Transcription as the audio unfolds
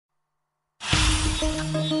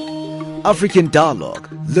African Dialogue,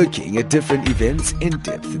 looking at different events in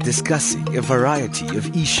depth, discussing a variety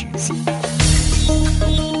of issues.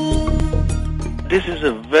 This is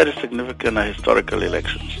a very significant historical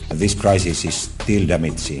election. This crisis is still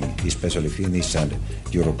damaging, especially Finnish and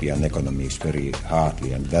European economies very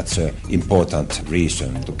hardly, and that's an important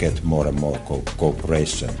reason to get more and more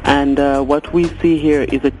cooperation. And what we see here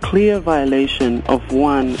is a clear violation of,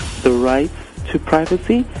 one, the rights to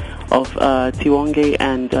privacy of Tiwonge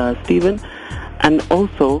and Stephen, and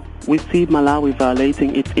also we see Malawi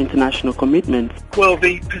violating its international commitments. Well,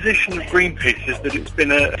 the position of Greenpeace is that it's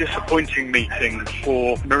been a disappointing meeting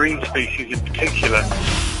for marine species in particular.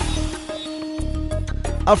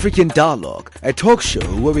 African Dialogue, a talk show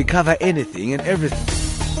where we cover anything and everything.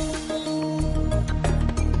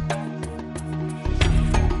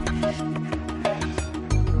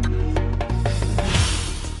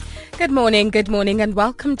 Good morning, and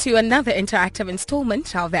welcome to another interactive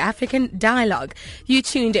installment of the African Dialogue. You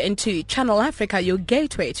tuned into Channel Africa, your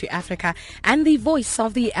gateway to Africa and the voice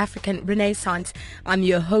of the African Renaissance. I'm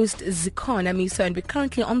your host, Zikona Miso, and we're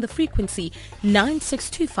currently on the frequency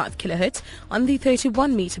 9625 kilohertz on the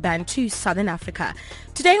 31 meter band to Southern Africa.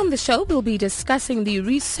 Today on the show, we'll be discussing the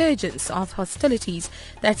resurgence of hostilities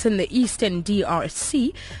that's in the eastern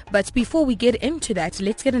DRC. But before we get into that,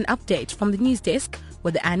 let's get an update from the news desk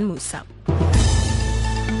with Anne Musa.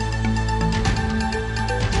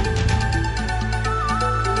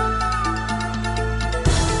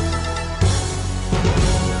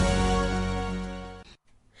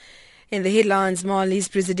 In the headlines, Mali's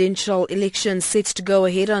presidential election set to go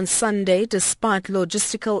ahead on Sunday despite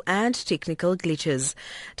logistical and technical glitches.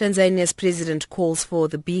 Tanzania's president calls for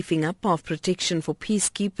the beefing up of protection for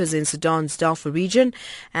peacekeepers in Sudan's Darfur region,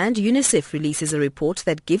 and UNICEF releases a report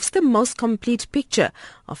that gives the most complete picture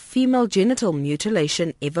of female genital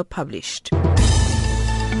mutilation ever published.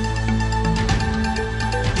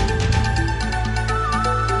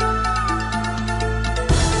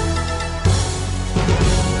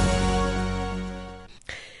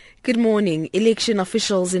 Good morning. Election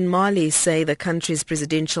officials in Mali say the country's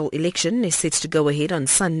presidential election is set to go ahead on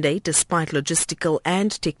Sunday despite logistical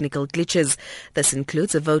and technical glitches. This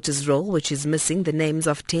includes a voters' roll which is missing the names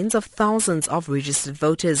of tens of thousands of registered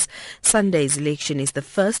voters. Sunday's election is the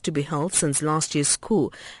first to be held since last year's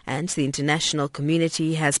coup, and the international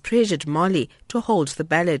community has pressured Mali to hold the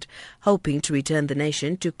ballot, hoping to return the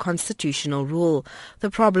nation to constitutional rule.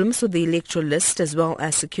 The problems with the electoral list, as well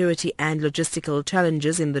as security and logistical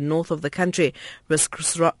challenges in the north of the country,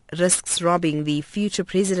 risks robbing the future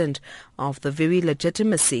president of the very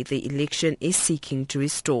legitimacy the election is seeking to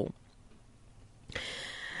restore.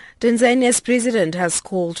 Tanzania's president has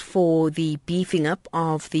called for the beefing up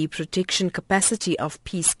of the protection capacity of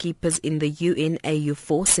peacekeepers in the UNAU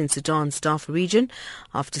force in Sudan's Darfur region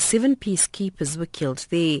after 7 peacekeepers were killed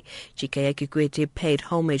there. Chikaya Kikwete paid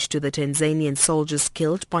homage to the Tanzanian soldiers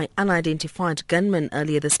killed by unidentified gunmen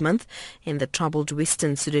earlier this month in the troubled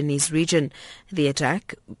western Sudanese region. The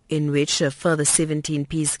attack, in which a further 17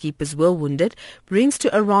 peacekeepers were wounded, brings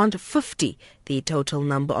to around 50 the total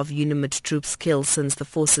number of UNIMID troops killed since the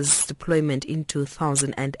force's deployment in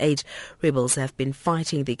 2008. Rebels have been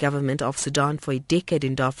fighting the government of Sudan for a decade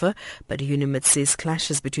in Darfur, but UNIMID says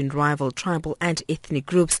clashes between rival tribal and ethnic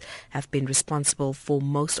groups have been responsible for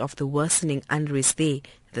most of the worsening unrest there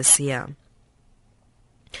this year.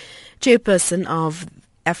 Chairperson of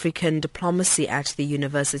African diplomacy at the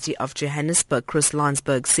University of Johannesburg, Chris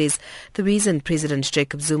Landsberg, says the reason President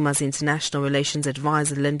Jacob Zuma's international relations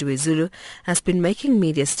advisor Lindiwe Zulu has been making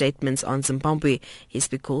media statements on Zimbabwe is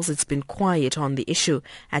because it's been quiet on the issue.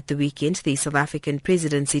 At the weekend, the South African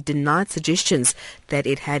presidency denied suggestions that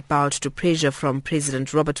it had bowed to pressure from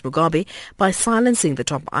President Robert Mugabe by silencing the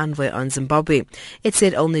top envoy on Zimbabwe. It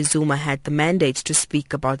said only Zuma had the mandate to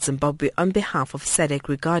speak about Zimbabwe on behalf of SADC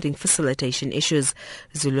regarding facilitation issues.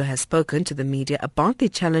 Zulu has spoken to the media about the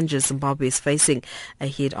challenges Zimbabwe is facing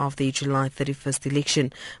ahead of the July 31st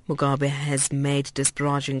election. Mugabe has made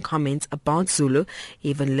disparaging comments about Zulu,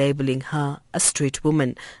 even labeling her a street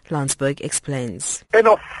woman. Landsberg explains. An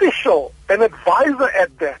official, an advisor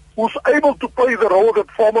at that, who's able to play the role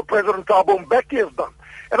that former President Thabo Mbeki has done.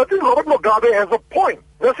 And I think Robert Mugabe has a point.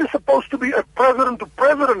 This is supposed to be a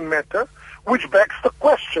president-to-president matter, which begs the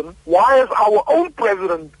question, why has our own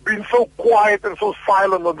president been so quiet and so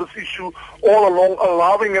silent on this issue all along,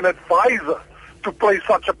 allowing an advisor to play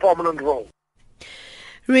such a prominent role?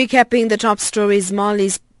 Recapping the top stories,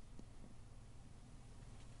 Mali's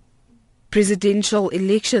Presidential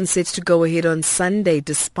election set to go ahead on Sunday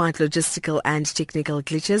despite logistical and technical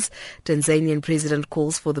glitches. Tanzanian president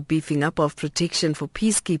calls for the beefing up of protection for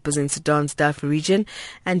peacekeepers in Sudan's Darfur region,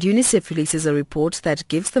 and UNICEF releases a report that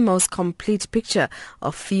gives the most complete picture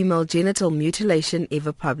of female genital mutilation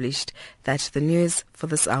ever published. That's the news for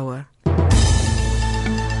this hour.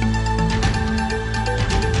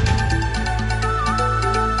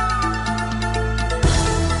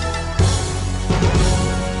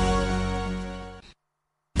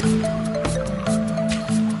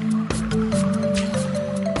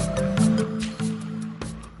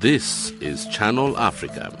 This is Channel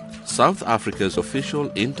Africa, South Africa's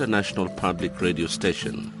official international public radio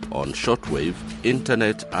station on shortwave,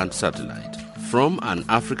 internet and satellite. From an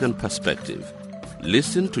African perspective,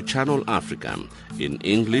 listen to Channel Africa in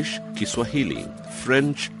English, Kiswahili,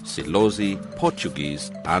 French, Silozi, Portuguese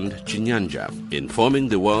and Chinyanja, informing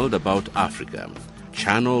the world about Africa.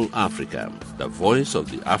 Channel Africa, the voice of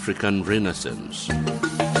the African Renaissance.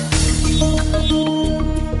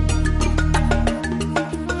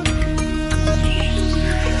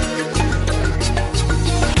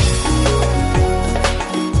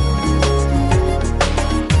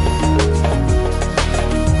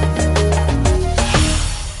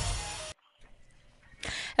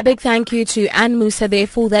 A big thank you to Anne Musa there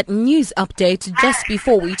for that news update just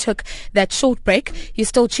before we took that short break. You're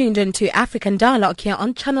still tuned into African Dialogue here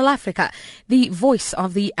on Channel Africa, the voice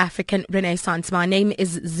of the African Renaissance. My name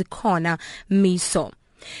is Zikona Miso.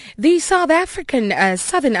 The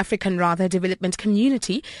Southern African Development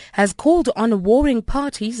Community has called on warring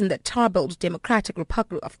parties in the troubled Democratic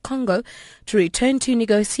Republic of Congo to return to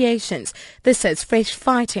negotiations. This as fresh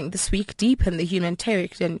fighting this week deepened the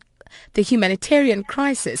humanitarian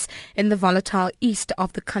crisis in the volatile east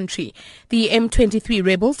of the country. The M23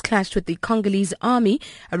 rebels clashed with the Congolese army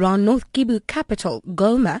around North Kivu capital,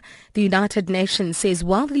 Goma. The United Nations says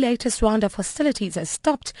while the latest round of hostilities has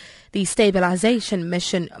stopped, the stabilization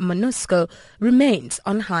mission MONUSCO remains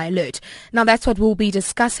on high alert. Now that's what we'll be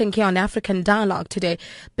discussing here on African Dialogue today.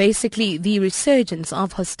 Basically, the resurgence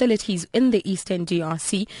of hostilities in the Eastern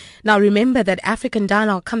DRC. Now remember that African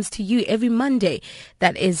Dialogue comes to you every Monday.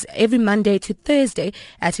 That is every Monday to Thursday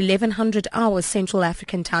at 1100 hours Central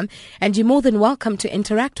African Time. And you're more than welcome to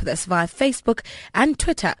interact with us via Facebook and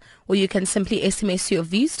Twitter, or you can simply SMS your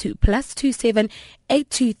views to +27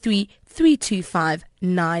 823 325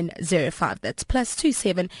 905. That's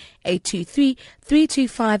 +27 823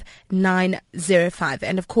 325 905.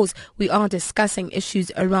 And of course, we are discussing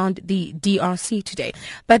issues around the DRC today.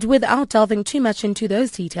 But without delving too much into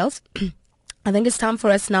those details, I think it's time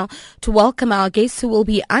for us now to welcome our guests who will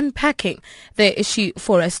be unpacking the issue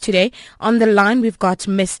for us today. On the line, we've got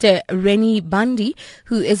Mr. Rennie Bandi,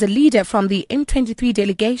 who is a leader from the M23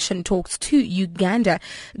 delegation talks to Uganda.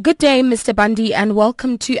 Good day, Mr. Bandi, and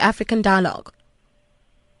welcome to African Dialogue.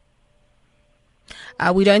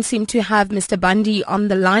 We don't seem to have Mr. Bandi on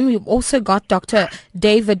the line. We've also got Dr.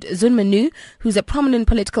 David Zunmanu, who's a prominent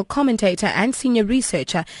political commentator and senior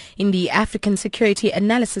researcher in the African Security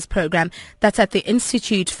Analysis Program. That's at the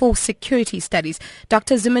Institute for Security Studies.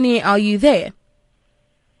 Dr. Zunmanu, are you there?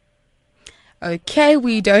 Okay,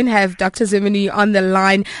 we don't have Dr. Zunmanu on the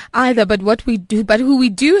line either, but who we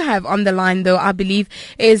do have on the line though, I believe,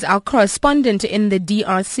 is our correspondent in the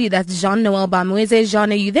DRC. That's Jean-Noel Bamweze.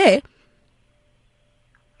 Jean, are you there?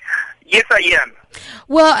 Yes, I am.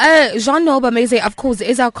 Well, Jean-Noel Bamweze, of course,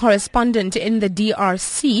 is our correspondent in the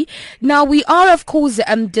DRC. Now, we are, of course,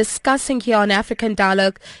 discussing here on African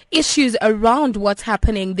Dialogue issues around what's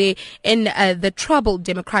happening there in the troubled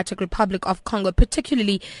Democratic Republic of Congo,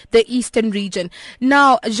 particularly the eastern region.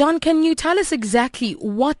 Now, Jean, can you tell us exactly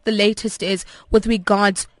what the latest is with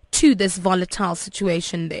regards to this volatile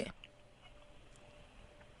situation there?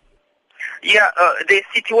 Yeah, the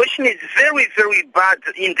situation is very, very bad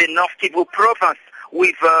in the North Kivu province,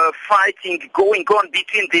 with fighting going on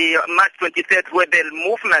between the March 23rd rebel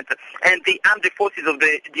movement and the armed forces of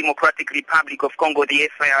the Democratic Republic of Congo, the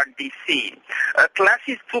FARDC.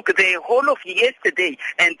 Clashes took the whole of yesterday,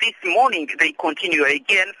 and this morning they continue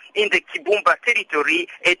again in the Kibumba territory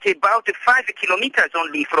at about 5 kilometers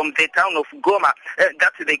only from the town of Goma.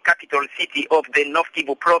 That's the capital city of the North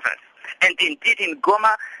Kivu province. And indeed in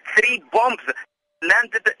Goma, 3 bombs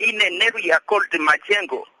landed in an area called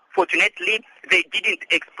Majengo. Fortunately, they didn't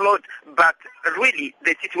explode, but really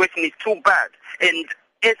the situation is too bad. And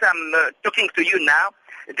as I'm talking to you now,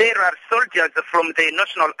 there are soldiers from the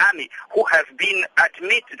National Army who have been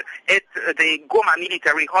admitted at the Goma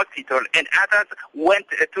Military Hospital, and others went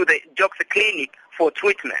to the Jokes Clinic for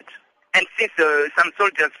treatment. and since some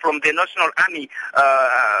soldiers from the National Army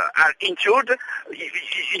are injured,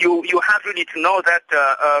 you have really to know that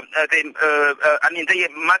there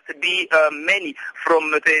must be many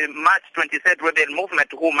from the March 23rd rebel movement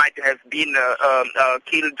who might have been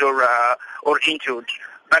killed or injured.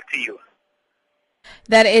 Back to you.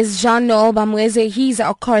 That is Jean-Noel Bamweze. He's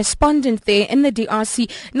our correspondent there in the DRC.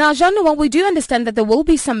 Now, Jean-Noel, we do understand that there will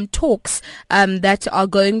be some talks that are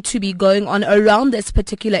going to be going on around this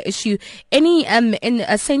particular issue. Any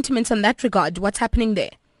sentiments on that regard? What's happening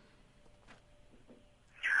there?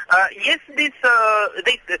 Yes, these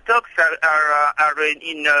talks are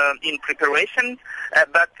in preparation,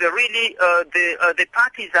 but really the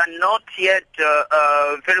parties are not yet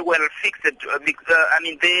very well fixed. There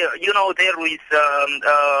is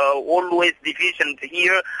always division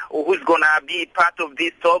here. Who's gonna be part of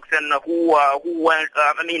these talks and who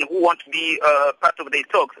want to be part of these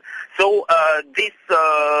talks? So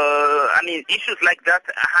issues like that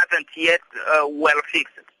haven't yet well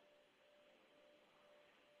fixed.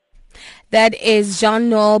 That is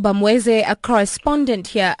Jean-Noel Bamweze, a correspondent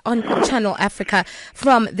here on Channel Africa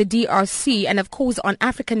from the DRC. And of course, on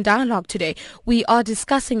African Dialogue today, we are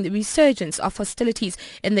discussing the resurgence of hostilities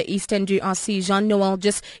in the Eastern DRC. Jean-Noel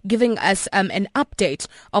just giving us an update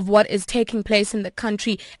of what is taking place in the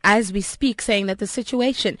country as we speak, saying that the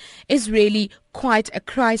situation is really quite a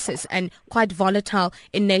crisis and quite volatile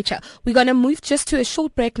in nature. We're going to move just to a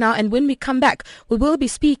short break now, and when we come back, we will be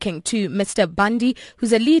speaking to Mr. Bandi,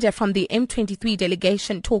 who's a leader from the M23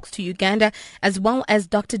 delegation talks to Uganda, as well as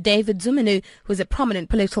Dr. David Zumanu, who's a prominent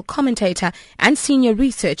political commentator and senior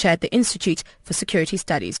researcher at the Institute for Security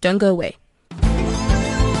Studies. Don't go away.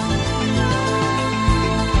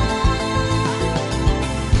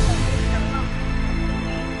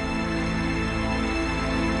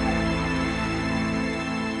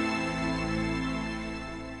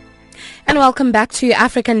 And welcome back to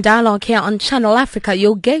African Dialogue here on Channel Africa,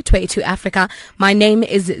 your gateway to Africa. My name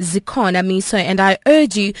is Zikona Miso, and I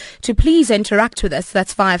urge you to please interact with us.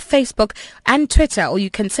 That's via Facebook and Twitter, or you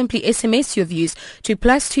can simply SMS your views to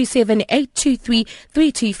 +27 823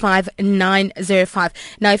 325 905.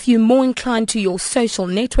 Now, if you're more inclined to your social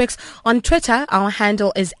networks, on Twitter, our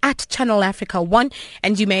handle is @ChannelAfrica1,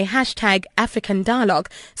 and you may hashtag African Dialogue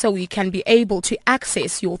so you can be able to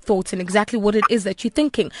access your thoughts and exactly what it is that you're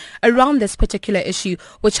thinking around this particular issue,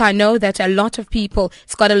 which I know that a lot of people,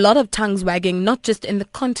 it's got a lot of tongues wagging, not just in the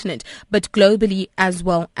continent, but globally as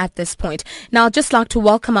well at this point. Now, I'd just like to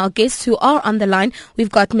welcome our guests who are on the line.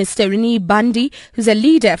 We've got Mr. Rene Bandi, who's a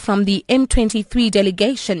leader from the M23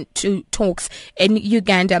 delegation to talks in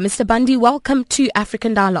Uganda. Mr. Bandi, welcome to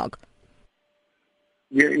African Dialogue.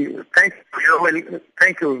 Thank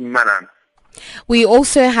you, madam. We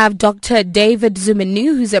also have Dr. David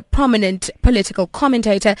Zumanu, who's a prominent political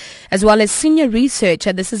commentator as well as senior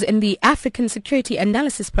researcher. This is in the African Security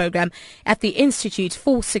Analysis Program at the Institute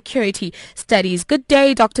for Security Studies. Good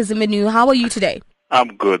day, Dr. Zumanu. How are you today?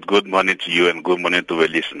 I'm good. Good morning to you and good morning to the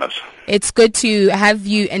listeners. It's good to have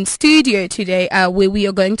you in studio today where we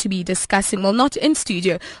are going to be discussing, well, not in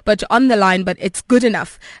studio, but on the line, but it's good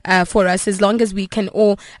enough for us as long as we can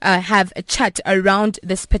all have a chat around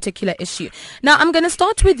this particular issue. Now, I'm going to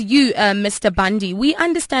start with you, Mr. Bandi. We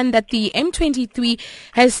understand that the M23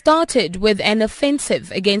 has started with an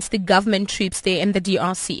offensive against the government troops there in the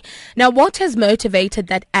DRC. Now, what has motivated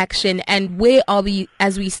that action and where are we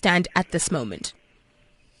as we stand at this moment?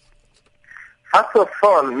 First of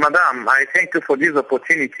all, madam, I thank you for this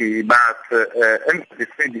opportunity, but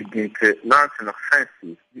M23 didn't launch an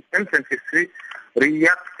offensive. The M23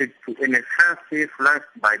 reacted to an offensive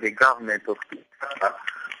launched by the government of Kinshasa,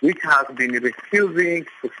 which has been refusing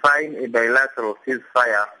to sign a bilateral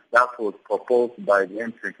ceasefire that was proposed by the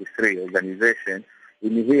M23 organization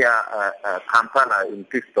in here, Kampala, in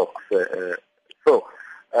peace talks. So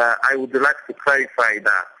I would like to clarify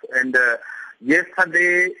that. And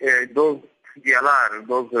yesterday, those DLR,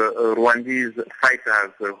 those Rwandese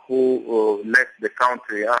fighters who left the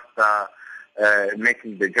country after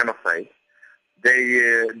making the genocide,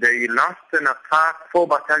 they launched an attack, 4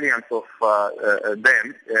 battalions of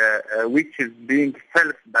them, which is being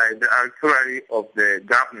helped by the artillery of the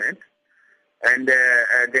government. And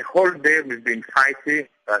the whole day we've been fighting,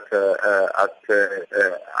 but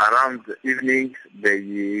around the evening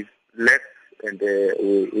they left and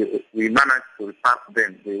we managed to repulse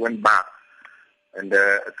them. They went back. And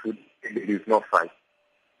there is no fight.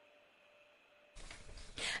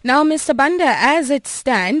 Now, Mr. Banda, as it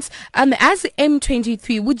stands, as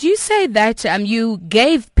M23, would you say that you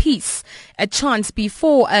gave peace a chance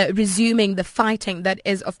before resuming the fighting that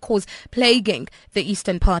is, of course, plaguing the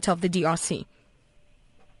eastern part of the DRC?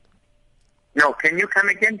 No, can you come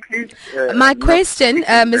again, please? My question,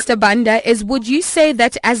 Mr. Banda, is would you say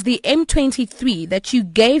that as the M23 that you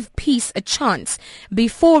gave peace a chance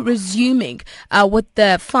before resuming with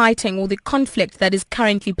the fighting or the conflict that is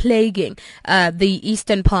currently plaguing the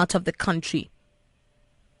eastern part of the country?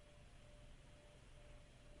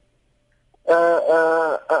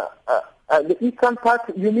 The eastern part,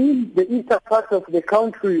 you mean the eastern part of the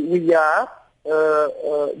country we are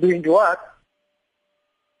doing what?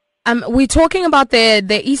 We're talking about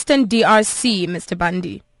the Eastern DRC, Mr.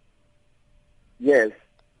 Bandi. Yes.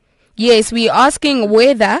 Yes, we're asking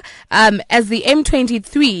whether, as the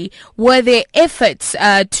M23, were there efforts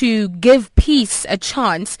to give peace a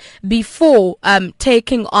chance before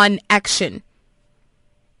taking on action?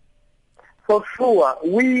 For sure.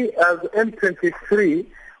 We, as M23,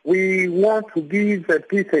 we want to give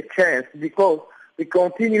peace a chance because we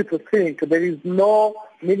continue to think there is no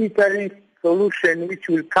military solution which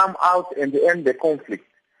will come out and end the conflict.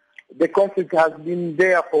 The conflict has been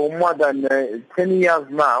there for more than 10 years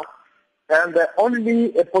now, and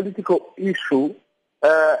only a political issue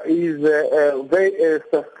is very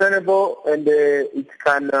sustainable, and it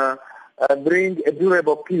can bring a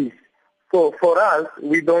durable peace. So for us,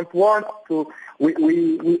 we don't want to.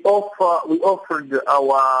 We offered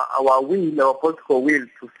our will, our political will,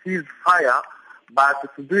 to cease fire,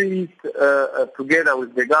 but to do it together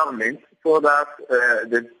with the government, so that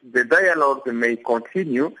the dialogue may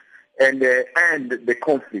continue and end the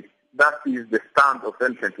conflict. That is the stand of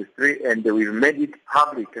M23, and we made it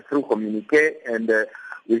public through communique, and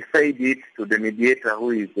we said it to the mediator,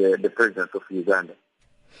 who is the president of Uganda.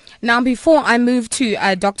 Now, before I move to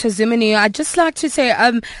Dr. Zimini, I'd just like to say,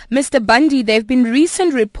 Mr. Bandi, there have been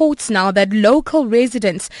recent reports now that local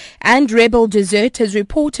residents and rebel deserters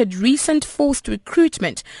reported recent forced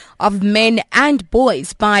recruitment of men and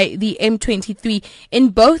boys by the M23 in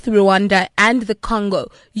both Rwanda and the Congo.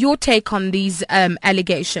 Your take on these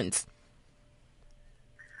allegations?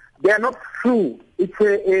 They are not true.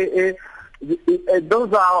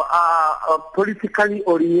 Those are politically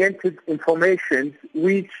oriented information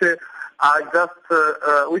which are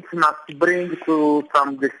just which must bring to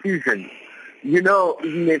some decision. You know,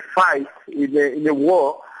 in a fight, in a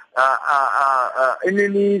war,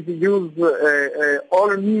 enemies use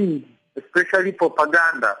all means, especially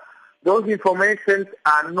propaganda. Those informations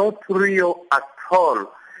are not real at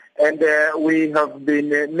all, and we have been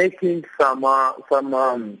making some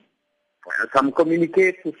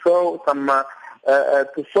communique to show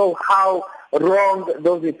how wrong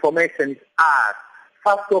those informations are.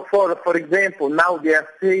 First of all, for example, now they are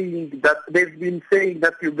saying that they've been saying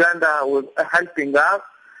that Uganda was helping us.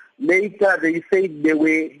 Later, they said they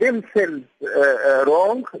were themselves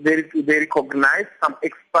wrong. They recognized, some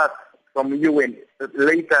experts from UN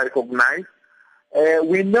later recognized.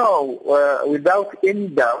 We know without any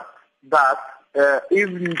doubt that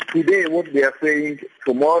even today, what they are saying,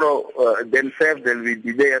 tomorrow themselves they will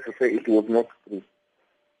be there to say it was not true.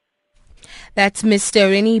 That's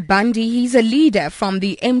Mr. Reni Bandi. He's a leader from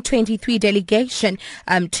the M23 delegation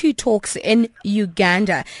to talks in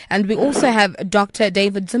Uganda. And we also have Dr.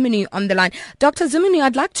 David Zimini on the line. Dr. Zimini,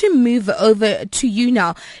 I'd like to move over to you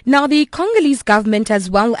now. Now, the Congolese government as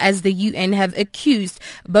well as the UN have accused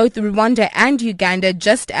both Rwanda and Uganda,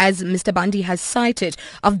 just as Mr. Bandi has cited,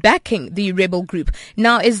 of backing the rebel group.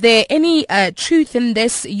 Now, is there any truth in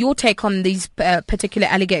this? Your take on these particular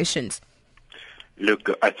allegations? Look,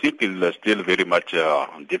 I think it's still very much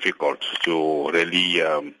difficult to really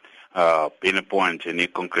pinpoint any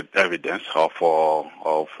concrete evidence of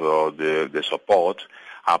the support,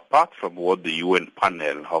 apart from what the UN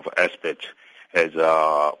panel of experts has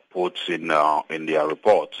put in their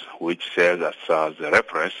report, which serves as a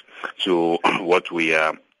reference to what we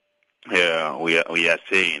are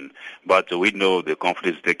saying, but we know the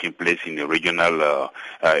conflict is taking place in the regional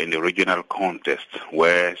context,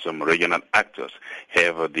 where some regional actors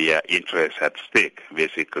have their interests at stake.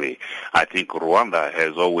 Basically, I think Rwanda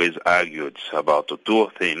has always argued about two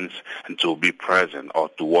things: to be present or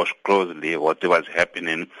to watch closely whatever is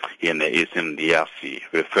happening in the eastern DRC.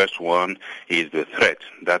 The first one is the threat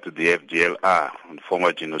that the FDLR,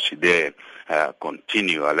 former genocidaires,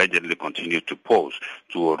 allegedly continue to pose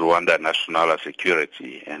to Rwanda national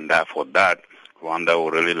security, and for that, Rwanda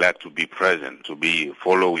would really like to be present, to be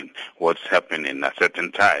following what's happening at a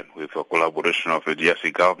certain time with a collaboration of the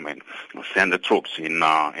DRC government to send the troops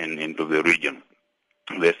into the region.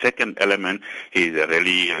 The second element is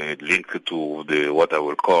really linked to what I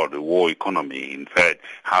will call the war economy. In fact,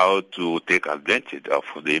 how to take advantage of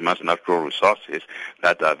the immense natural resources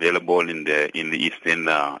that are available in the eastern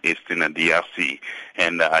DRC.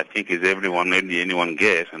 And I think as anyone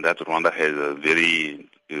guess, and that Rwanda has a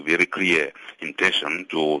very clear intention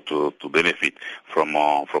to benefit from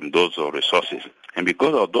those resources. And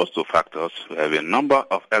because of those two factors, we have a number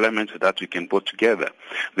of elements that we can put together.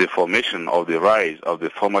 The formation of the rise of the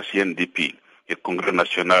former CNDP, a Congrès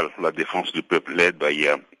National La Défense du Peuple led by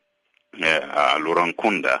Laurent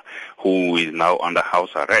Nkunda, who is now under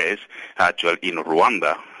house arrest, actually in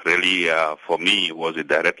Rwanda, really for me was a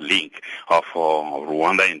direct link of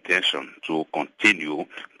Rwanda intention to continue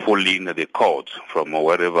pulling the cords from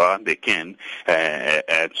wherever they can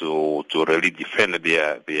to really defend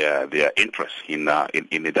their interests in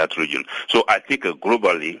that region. So I think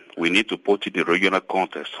globally we need to put it in regional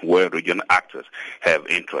context where regional actors have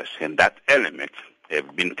interest, and that element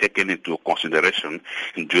have been taken into consideration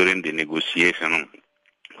during the negotiation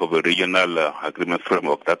of a regional agreement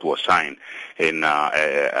framework that was signed in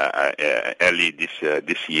early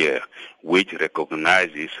this year, which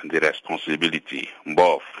recognizes the responsibility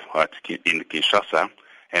both in Kinshasa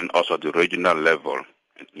and also the regional level.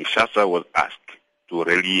 Kinshasa was asked to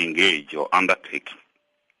really engage or undertake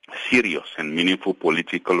serious and meaningful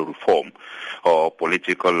political reform or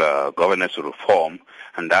political governance reform,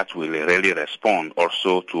 and that will really respond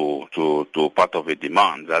also to part of a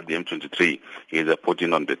demand that the M23 is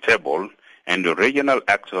putting on the table. And the regional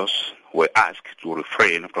actors were asked to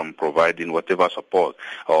refrain from providing whatever support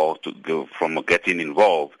or from getting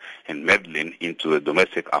involved and meddling into the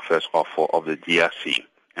domestic affairs of the DRC.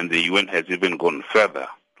 And the UN has even gone further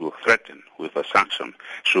to threaten with a sanction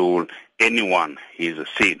should anyone is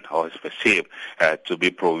seen or is perceived to be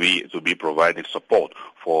providing support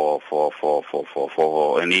for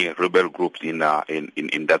any rebel groups in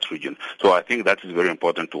that region. So I think that is very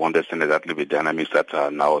important to understand exactly the dynamics that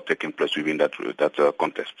are now taking place within that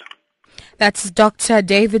context. That's Dr.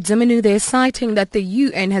 David Zimenu there, citing that the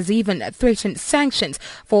UN has even threatened sanctions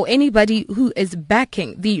for anybody who is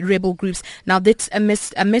backing the rebel groups. Now, that's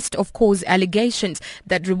amidst, of course, allegations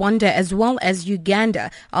that Rwanda as well as Uganda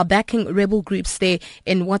are backing rebel groups there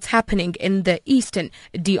in what's happening in the eastern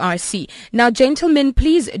DRC. Now, gentlemen,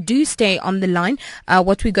 please do stay on the line.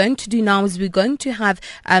 What we're going to do now is we're going to have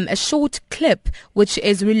a short clip which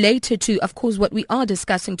is related to, of course, what we are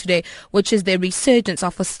discussing today, which is the resurgence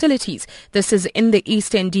of hostilities. This is in the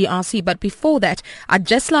eastern DRC. But before that, I'd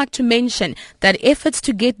just like to mention that efforts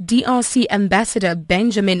to get DRC Ambassador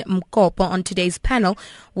Benjamin Mkopo on today's panel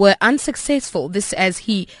were unsuccessful. This as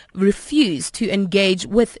he refused to engage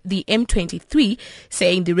with the M23,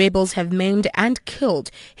 saying the rebels have maimed and killed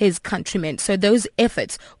his countrymen. So those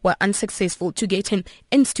efforts were unsuccessful to get him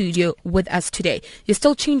in studio with us today. You're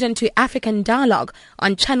still tuned into African Dialogue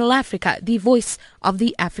on Channel Africa, the voice of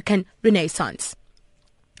the African Renaissance.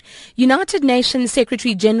 United Nations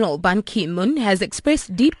Secretary General Ban Ki-moon has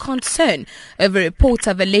expressed deep concern over reports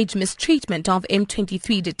of alleged mistreatment of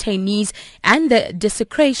M23 detainees and the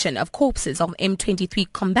desecration of corpses of M23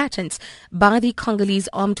 combatants by the Congolese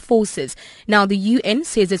armed forces. Now, the UN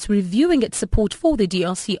says it's reviewing its support for the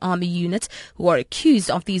DRC army units who are accused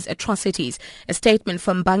of these atrocities. A statement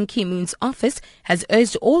from Ban Ki-moon's office has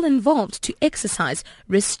urged all involved to exercise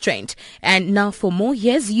restraint. And now for more,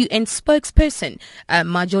 here's UN spokesperson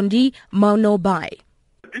Majondi Monobai.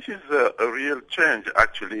 This is a real change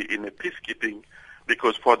actually in a peacekeeping,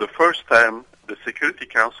 because for the first time the Security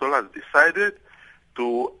Council has decided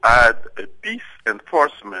to add a peace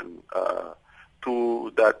enforcement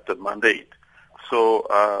to that mandate. So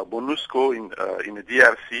MONUSCO in the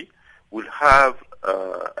DRC will have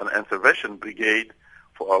an intervention brigade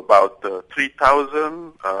for about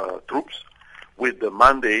 3,000 troops with the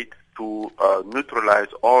mandate to neutralize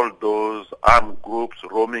all those armed groups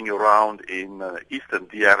roaming around in eastern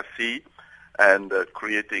DRC and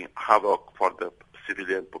creating havoc for the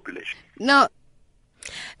civilian population. Now,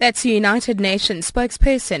 that's the United Nations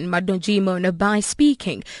spokesperson Madoji Monobai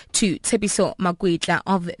speaking to Tsepiso Magwitla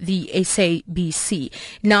of the SABC.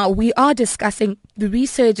 Now, we are discussing the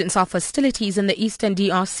resurgence of hostilities in the eastern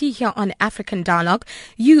DRC here on African Dialogue.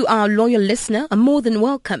 You, our loyal listener, are more than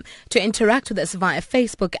welcome to interact with us via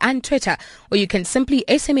Facebook and Twitter, or you can simply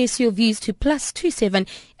SMS your views to +27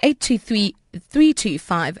 823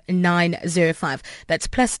 325 905. That's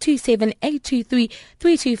 +27 823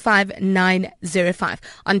 325 905.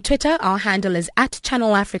 On Twitter, our handle is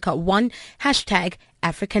 @ChannelAfrica1,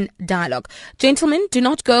 #African Dialogue. Gentlemen, do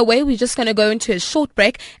not go away. We're just going to go into a short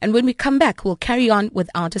break, and when we come back, we'll carry on with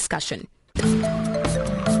our discussion.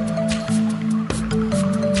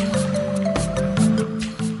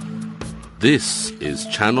 This is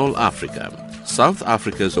Channel Africa, South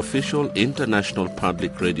Africa's official international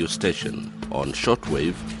public radio station on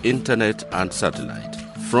shortwave, internet and satellite.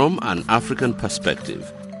 From an African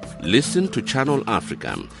perspective, listen to Channel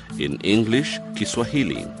Africa in English,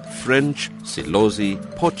 Kiswahili, French, Silozi,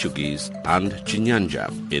 Portuguese and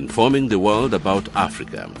Chinyanja, informing the world about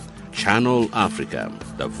Africa. Channel Africa,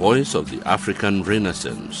 the voice of the African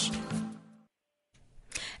Renaissance.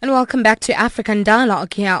 And welcome back to African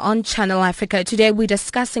Dialogue here on Channel Africa. Today we're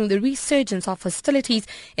discussing the resurgence of hostilities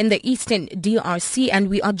in the eastern DRC, and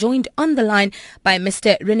we are joined on the line by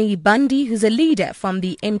Mr. Rene Bandi, who's a leader from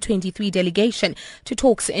the M23 delegation to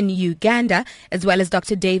talks in Uganda, as well as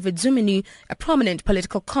Dr. David Zumanu, a prominent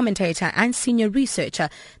political commentator and senior researcher.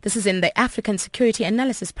 This is in the African Security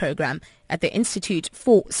Analysis Program at the Institute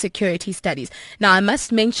for Security Studies. Now, I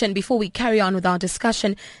must mention before we carry on with our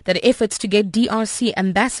discussion that efforts to get DRC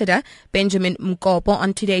Ambassador Benjamin Mkopo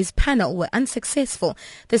on today's panel were unsuccessful.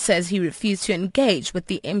 This says he refused to engage with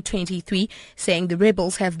the M23, saying the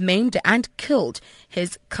rebels have maimed and killed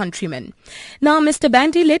his countrymen. Now, Mr.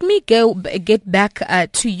 Bandi, let me get back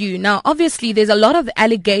to you. Now, obviously, there's a lot of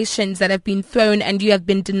allegations that have been thrown, and you have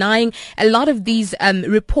been denying a lot of these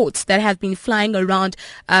reports that have been flying around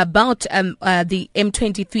about the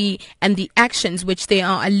M23 and the actions which they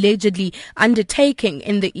are allegedly undertaking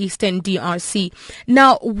in the eastern DRC.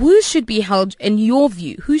 Now, who should be held, in your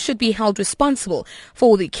view, who should be held responsible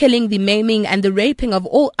for the killing, the maiming and the raping of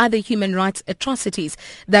all other human rights atrocities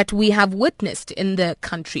that we have witnessed in the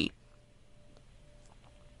country?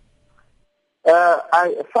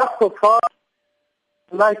 First of all,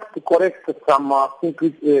 I'd like to correct some things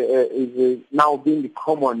which is now being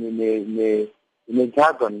common in a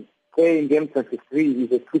jargon, saying M23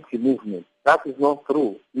 is a Tutsi movement. That is not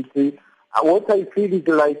true. What I feel is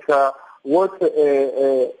like what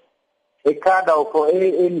a cadre of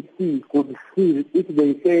ANC could feel if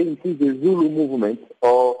they say it is a Zulu movement,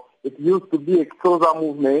 or it used to be a Xhosa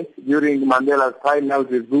movement during Mandela's time, now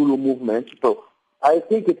the Zulu movement. So I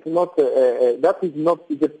think it's not, that is not,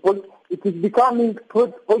 it is becoming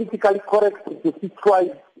politically correct to see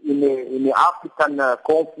tribes in the African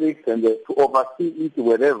conflict and to oversee it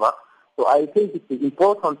wherever. So I think it's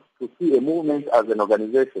important to see a movement as an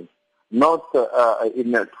organization, not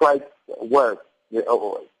in a tribe's work.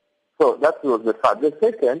 So that was the fact. The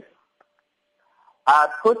second,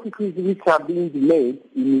 atrocities which are being made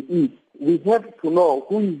in the East, we have to know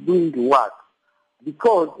who is doing what,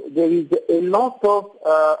 because there is a lot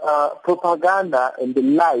of propaganda and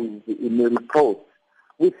lies in the report.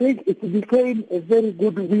 We think it became a very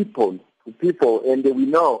good weapon to people, and we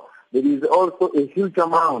know there is also a huge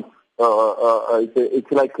amount.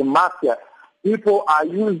 It's like a mafia. People are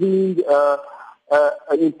using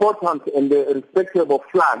important and respectable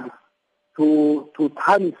flags to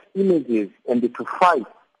tarnish images and to fight.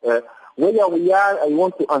 Where we are, I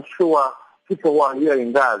want to assure people who are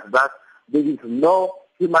hearing us that there is no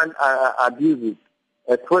human abuse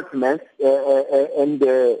treatment, and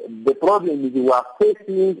the problem is we are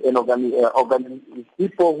facing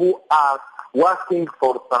people who are working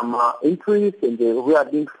for some interest and who are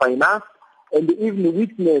being financed, and even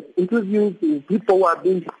witness interviews with people who are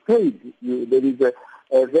being paid. There is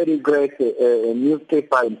a very great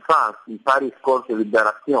newspaper in France, in Paris, called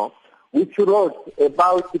Libération, which wrote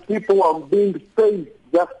about the people who are being paid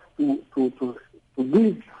just to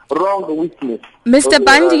give wrong witness. Mr.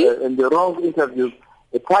 Bandi? And the wrong interviews,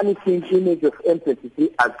 a punishing image of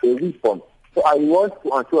M23 as a weapon. So I want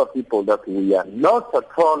to assure people that we are not at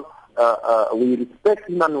all, we respect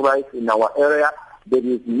human rights in our area. There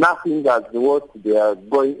is nothing as what they are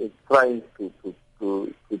trying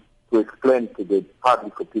to explain to the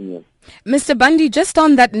public opinion. Mr. Bandi, just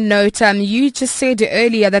on that note, you just said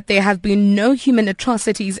earlier that there have been no human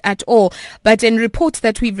atrocities at all, but in reports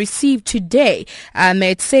that we've received today,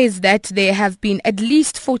 it says that there have been at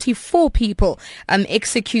least 44 people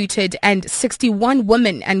executed and 61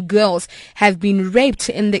 women and girls have been raped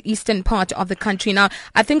in the eastern part of the country. Now,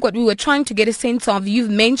 I think what we were trying to get a sense of, you've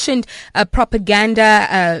mentioned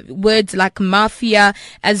propaganda, words like mafia,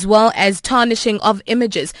 as well as tarnishing of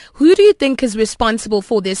images. Who do you think is responsible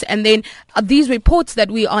for this? And then these reports that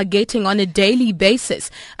we are getting on a daily basis,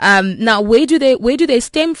 now where do they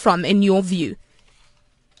stem from in your view?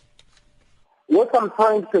 What I'm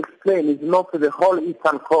trying to explain is not the whole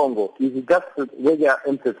Eastern Congo, it's just where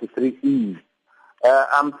M23 is.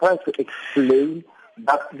 I'm trying to explain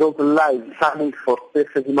that those lies coming for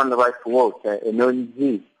Special Human Rights Watch, an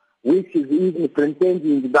ONG, which is even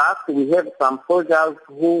pretending that we have some soldiers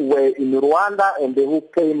who were in Rwanda and who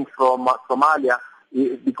came from Somalia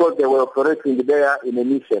because they were operating there in a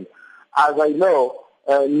mission. As I know,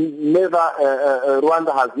 Rwanda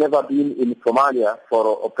has never been in Somalia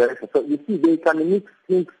for operation. So you see, they can mix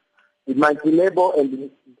things. It might be labor and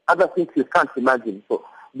other things you can't imagine. So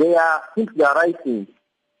they are things they are writing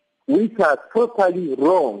which are totally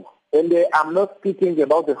wrong. And I'm not speaking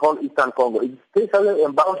about the whole Eastern Congo, especially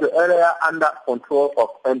about the area under control of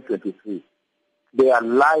M23. They are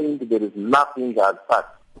lying. There is nothing as such.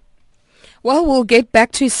 Well, we'll get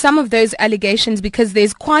back to some of those allegations because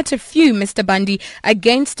there's quite a few, Mr. Bundy,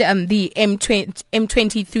 against the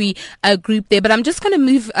M23 group there. But I'm just going to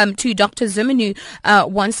move to Dr. Zimenu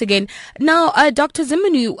once again. Now, Dr.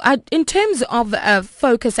 Zimenu, in terms of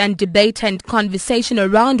focus and debate and conversation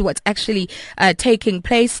around what's actually taking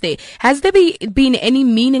place there, has there been any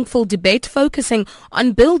meaningful debate focusing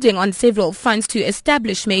on building on several fronts to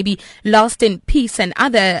establish maybe lasting peace and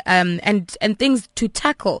other and things to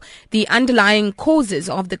tackle the underlying causes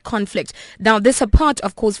of the conflict? Now, this apart,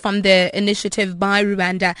 of course, from the initiative by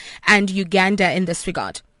Rwanda and Uganda in this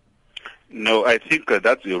regard. No, I think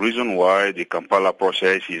that's the reason why the Kampala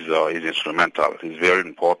process is instrumental. It's very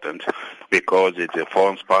important because it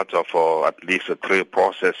forms part of at least three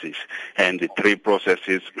processes, and the three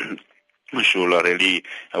processes should really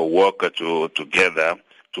work together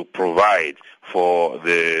to provide for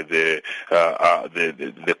the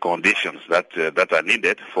conditions that are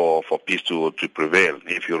needed for peace to prevail.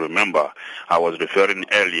 If you remember, I was referring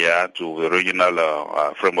earlier to the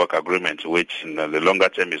regional framework agreement, which in the longer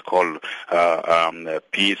term is called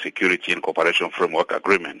Peace, Security and Cooperation Framework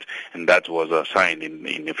Agreement, and that was signed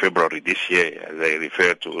in February this year, as I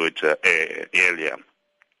referred to it earlier.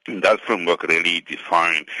 That framework really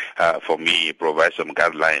defined, for me, provides some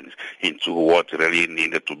guidelines into what really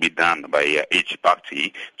needed to be done by each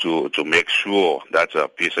party to make sure that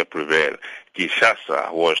peace prevails.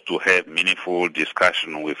 Kinshasa was to have meaningful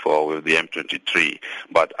discussion with the M23,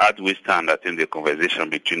 but as we stand, I think the conversation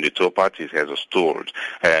between the two parties has stalled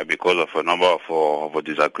because of a number of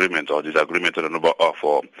disagreements on a number of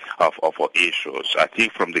issues. I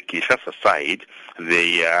think from the Kinshasa side,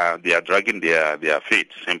 they are dragging their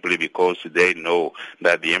feet simply because they know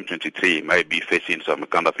that the M23 might be facing some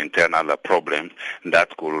kind of internal problem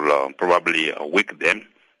that could probably weaken them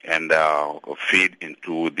and feed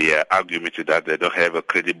into their argument that they don't have a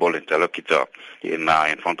credible interlocutor in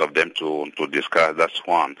front of them to discuss. That's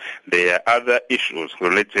one. There are other issues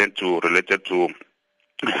related to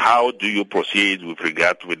how do you proceed with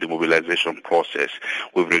regard to the mobilization process,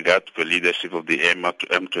 with regard to the leadership of the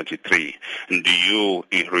M23? And do you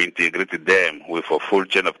reintegrate them with a full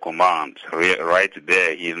chain of command right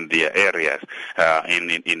there in their areas in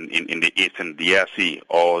the eastern DRC,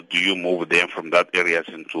 or do you move them from that areas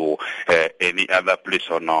into any other place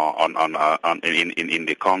in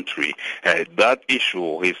the country? That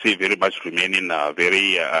issue is still very much remaining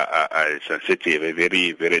very sensitive,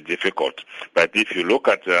 very, very difficult. But if you look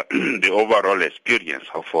at the overall experience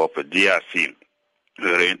of DRC,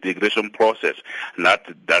 the reintegration process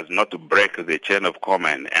that does not break the chain of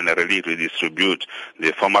command and really redistribute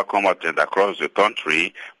the former combatants across the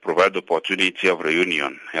country, provide the opportunity of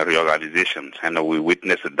reunion and reorganization. And we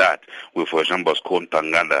witnessed that with, for example, Bosco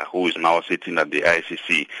Ntaganda, who is now sitting at the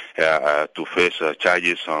ICC to face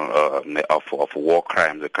charges of war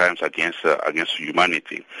crimes, the crimes against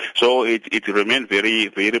humanity. So it remains very,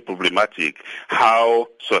 very problematic how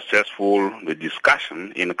successful the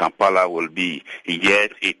discussion in Kampala will be.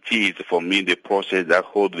 Yet it is, for me, the process that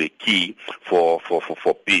holds the key for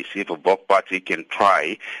peace. If both parties can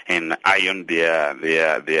try and iron their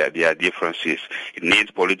differences, it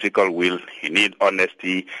needs political will, it needs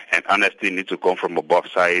honesty, and honesty needs to come from both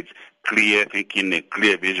sides. Clear thinking and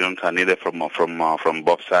clear visions are needed from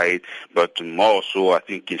both sides, but more so, I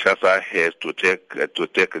think Kinshasa has to take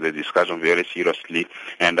the discussion very seriously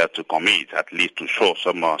and to commit, at least to show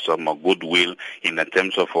some goodwill in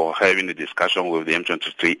terms of having a discussion with the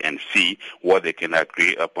M23 and see what they can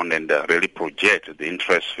agree upon and really project the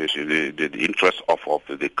interest of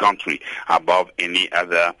the country above any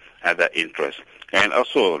other interest. And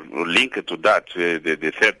also linked to that,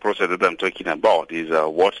 the third process that I'm talking about is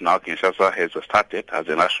what now Kinshasa has started as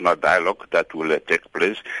a national dialogue that will take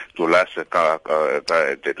place to last 10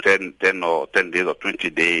 days or 20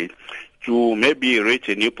 days to maybe reach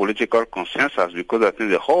a new political consensus, because I think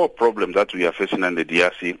the whole problem that we are facing in the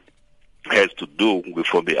DRC has to do with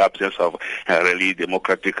the absence of really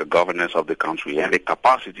democratic governance of the country and the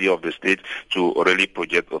capacity of the state to really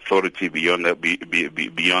project authority beyond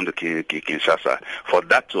Kinshasa. For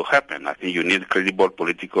that to happen, I think you need credible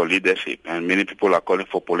political leadership, and many people are calling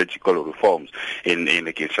for political reforms in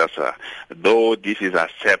Kinshasa. Though this is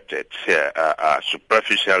accepted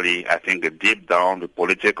superficially, I think deep down the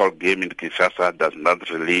political game in Kinshasa does not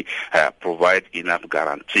really provide enough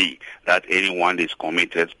guarantee that anyone is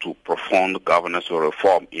committed to profound governance or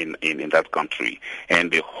reform in that country.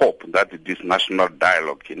 And the hope that this national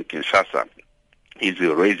dialogue in Kinshasa is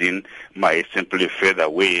raising might simply fade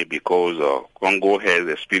away because Congo has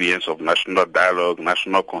experience of national dialogue,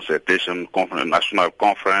 national consultation, national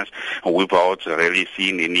conference, without really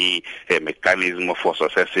seeing any mechanism for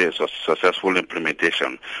successful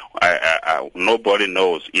implementation. Nobody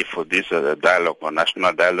knows if this dialogue or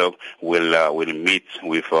national dialogue will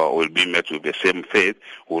be met with the same fate,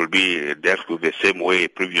 will be dealt with the same way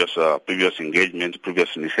previous engagements,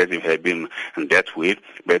 previous initiatives have been dealt with.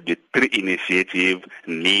 But the three initiatives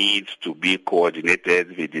needs to be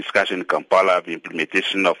coordinated. The discussion in Kampala, the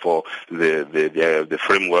implementation of the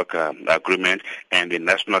framework agreement, and the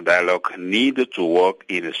national dialogue need to work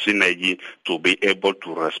in a synergy to be able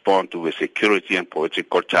to respond to the security and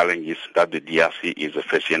political challenges that the DRC is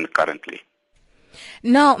facing currently.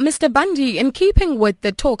 Now, Mr. Bandi, in keeping with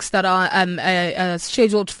the talks that are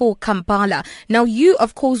scheduled for Kampala, now you,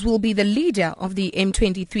 of course, will be the leader of the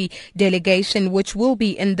M23 delegation, which will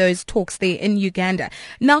be in those talks there in Uganda.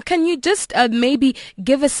 Now, can you just maybe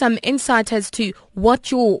give us some insight as to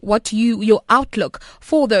what your outlook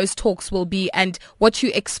for those talks will be and what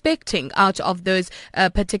you're expecting out of those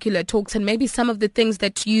particular talks, and maybe some of the things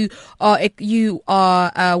that you are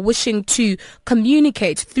wishing to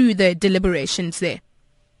communicate through the deliberations there?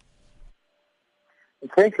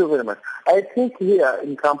 Thank you very much. I think here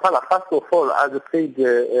in Kampala, first of all, as I said,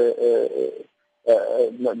 the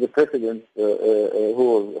president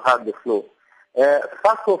who had the floor,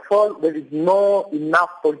 first of all, there is no enough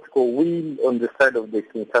political will on the side of the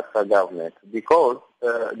Kinshasa government because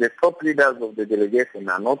the top leaders of the delegation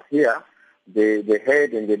are not here, the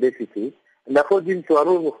head and the deputy, and according to our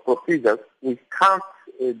rules of procedures, we can't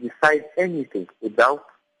decide anything without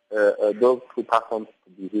those two persons to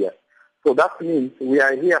be here. So that means we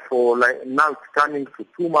are here for now coming to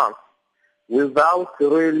 2 months without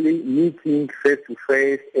really meeting face to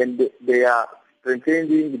face, and they are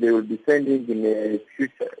pretending they will be sending in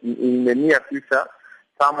the near future,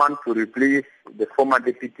 someone to replace the former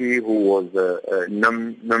deputy who was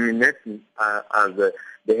nominated as the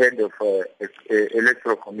head of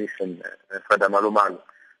Electoral Commission, Father Malumalu.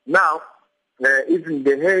 Now, even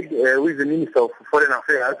the head, who is the Minister of Foreign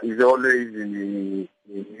Affairs, is always in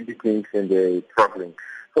meetings and traveling.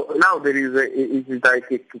 So now there is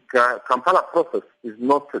like a Kampala process is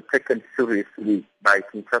not taken seriously by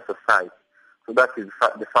Kinshasa side. So that is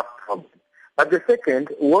the first problem. But the second,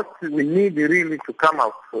 what we need really to come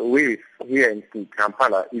up with here in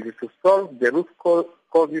Kampala is to solve the root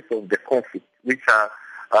causes of the conflict, which are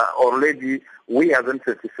already, we as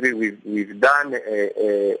M23, we've done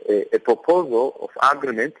a proposal of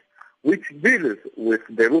agreement which deals with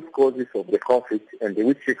the root causes of the conflict and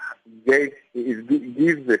which gives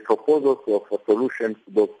the proposals of a solution to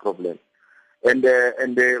those problems. And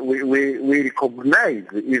we recognize,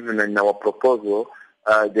 even in our proposal,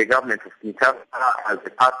 the government of Kinshasa as a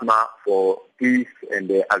partner for peace and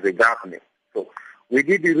as a government. So we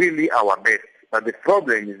did really our best. But the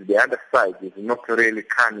problem is the other side is not really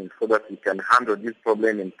coming so that we can handle this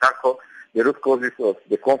problem and tackle the root causes of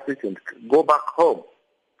the conflict and go back home.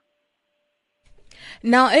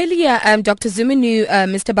 Now, earlier, Dr. Zumunu,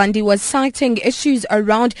 Mr. Bandi, was citing issues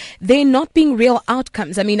around there not being real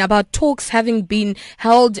outcomes. I mean, about talks having been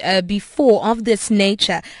held before of this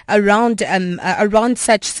nature around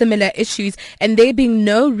such similar issues and there being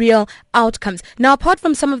no real outcomes. Now, apart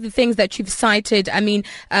from some of the things that you've cited, I mean,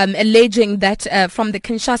 alleging that from the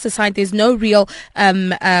Kinshasa side there's no real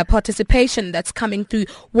participation that's coming through.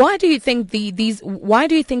 Why do you think Why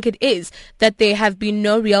do you think it is that there have been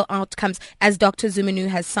no real outcomes, as Dr. Zumunu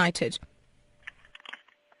has cited?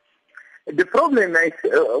 The problem is,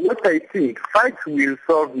 what I think, fight will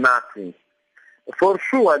solve nothing. For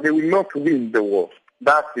sure, they will not win the war.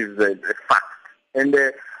 That is a fact. And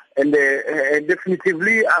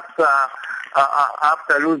definitively, after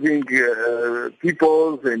losing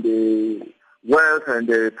people and wealth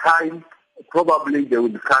and time, probably they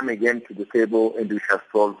will come again to the table and we shall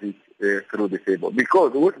solve it through the table.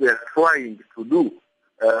 Because what they are trying to do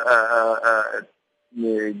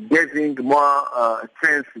giving more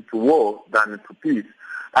chance to war than to peace.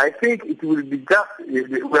 I think it will be just, we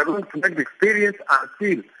are going to make the experience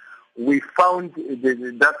until we found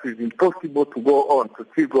that is impossible to go on, to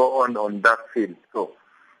still go on that field. So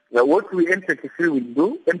what we M23 will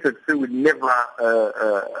do, M23 will never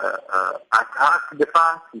attack the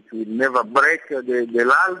FARC, it will never break the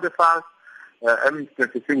lull the FARC.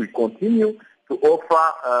 M23 will continue to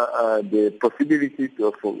offer the possibility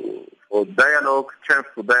for dialogue, chance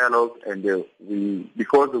for dialogue, and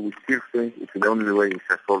because we still think it's the only way we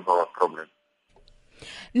can solve our problem.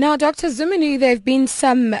 Now, Dr. Zumunu, there have been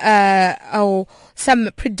some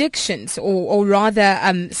predictions, or rather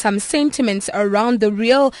some sentiments around the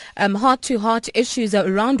real heart-to-heart issues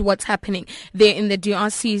around what's happening there in the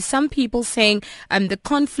DRC. Some people saying the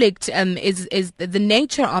conflict is the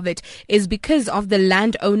nature of it is because of the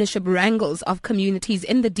land ownership wrangles of communities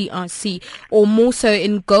in the DRC, or more so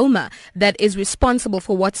in Goma, that is responsible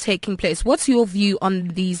for what's taking place. What's your view on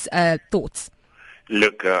these thoughts?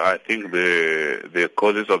 Look, I think the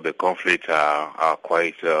causes of the conflict are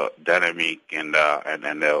quite dynamic and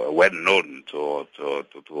well known to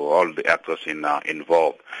all the actors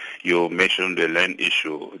involved. You mentioned the land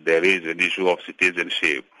issue. There is an issue of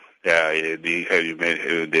citizenship. There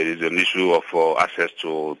is an issue of access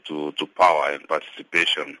to power and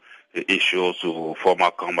participation. The issues of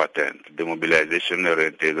former combatants, the mobilization and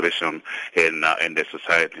reintegration in the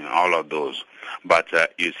society, and all of those. But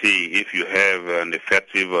you see, if you have an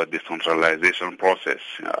effective decentralization process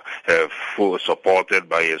supported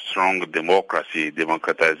by a strong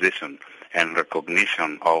democratization, and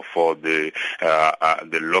recognition of the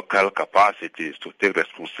local capacities to take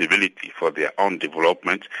responsibility for their own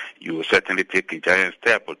development, you certainly take a giant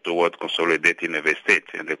step toward consolidating the state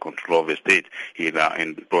and the control of the state in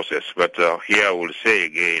the process. But here I will say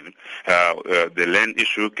again, the land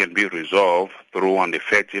issue can be resolved through an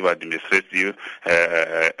effective administrative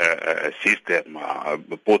system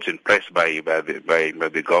put in place by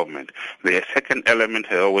the government. The second element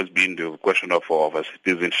has always been the question of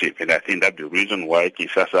citizenship, and I think that's the reason why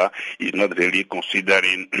Kinshasa is not really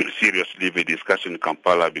considering seriously the discussion in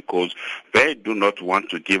Kampala, because they do not want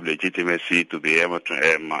to give legitimacy to the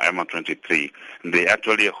M23. They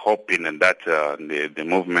actually hoping that the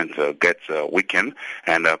movement gets weakened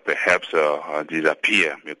and perhaps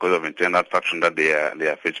disappear because of internal faction that they are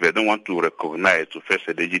facing. They don't want to recognize, to face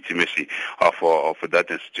the legitimacy of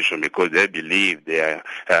that institution, because they believe they are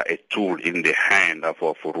a tool in the hand of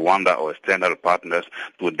Rwanda or external partners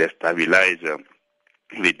to destabilize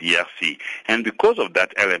the DRC. And because of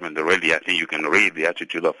that element, really, I think you can read the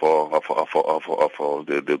attitude of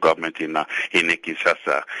the government in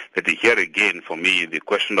Kinshasa. But here again, for me, the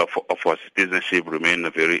question of citizenship remains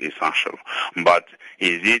very essential. But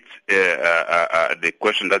is it the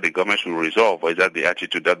question that the government should resolve, or is that the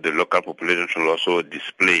attitude that the local population should also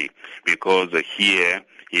display? Because here,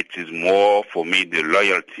 it is more, for me, the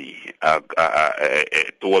loyalty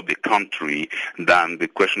toward the country than the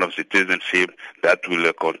question of citizenship that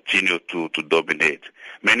will continue to dominate.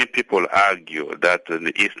 Many people argue that in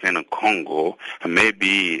the Eastern Congo,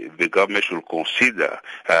 maybe the government should consider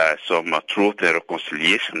some truth and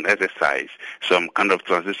reconciliation exercise, some kind of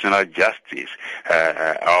transitional justice,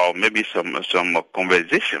 or maybe some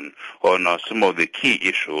conversation on some of the key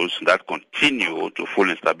issues that continue to full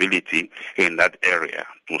instability in that area,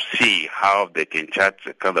 to see how they can chart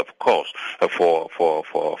a kind of course for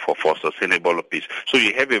sustainable peace. So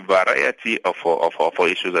you have a variety of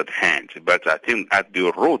issues at hand, but I think at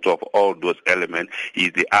the root of all those elements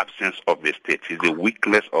is the absence of the state, is the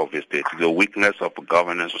weakness of the state, the weakness of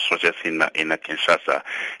governance structures in Kinshasa.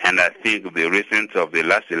 And I think the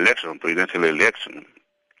last election, presidential election,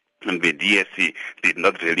 and the DSC did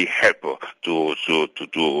not really help to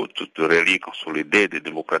really consolidate the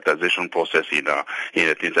democratization process in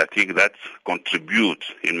things. I think that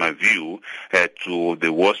contributes, in my view, to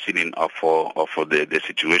the worsening of the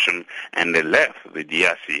situation, and they left the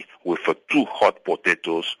DRC with two hot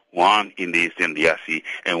potatoes, one in the Eastern DRC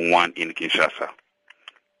and one in Kinshasa.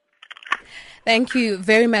 Thank you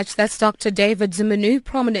very much. That's Dr. David Zumunu,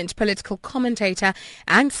 prominent political commentator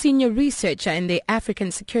and senior researcher in the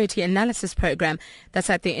African Security Analysis Program.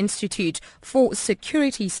 That's at the Institute for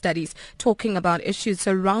Security Studies, talking about issues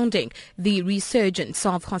surrounding the resurgence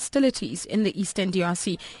of hostilities in the Eastern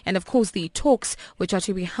DRC and, of course, the talks which are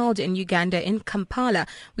to be held in Uganda in Kampala.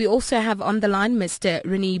 We also have on the line Mr.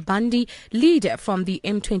 Rene Bandi, leader from the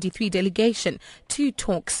M23 delegation to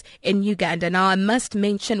talks in Uganda. Now, I must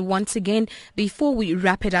mention once again before we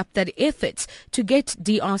wrap it up that efforts to get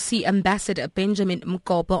DRC Ambassador Benjamin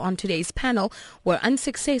Mgcobo on today's panel were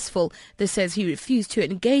unsuccessful. This says he refused to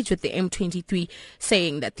engage with the M23,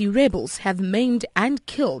 saying that the rebels have maimed and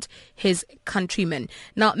killed his countrymen.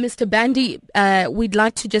 Now, Mr. Bandi, we'd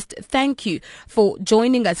like to just thank you for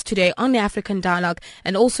joining us today on African Dialogue,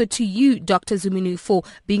 and also to you, Dr. Zumunu, for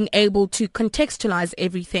being able to contextualize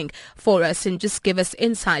everything for us and just give us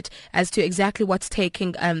insight as to exactly what's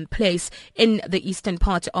taking place in the eastern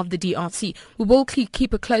part of the DRC. We will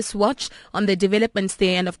keep a close watch on the developments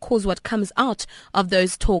there and, of course, what comes out of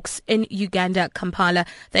those talks in Uganda, Kampala.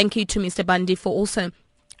 Thank you to Mr. Bandi for also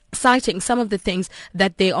citing some of the things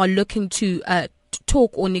that they are looking to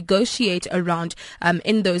talk or negotiate around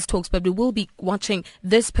in those talks, but we will be watching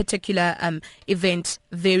this particular event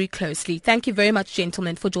very closely. Thank you very much,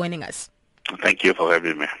 gentlemen, for joining us. Thank you for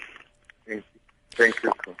having me. Thank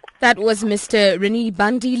you. That was Mr. Rene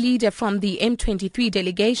Bandi, leader from the M23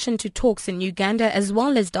 delegation to talks in Uganda, as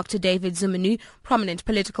well as Dr. David Zumunu, prominent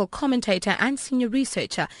political commentator and senior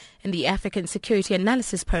researcher in the African Security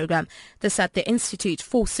Analysis Program. This at the Institute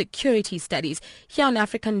for Security Studies. Here on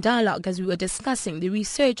African Dialogue, as we were discussing the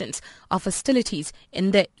resurgence of hostilities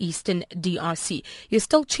in the eastern DRC. You're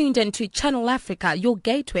still tuned into Channel Africa, your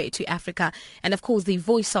gateway to Africa, and of course the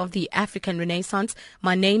voice of the African Renaissance.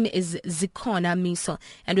 My name is Zikona Miso,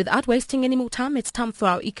 and without wasting any more time, it's time for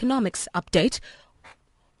our economics update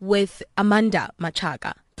with Amanda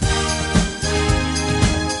Machaga.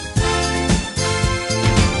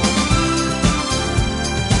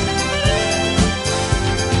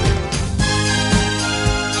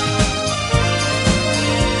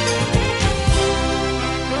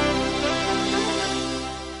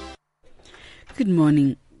 Good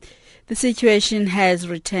morning. The situation has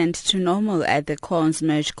returned to normal at the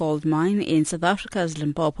Koornsmerge gold mine in South Africa's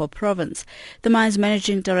Limpopo province. The mine's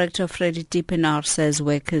managing director, Freddie Diepenaar, says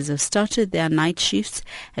workers have started their night shifts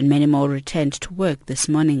and many more returned to work this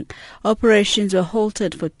morning. Operations were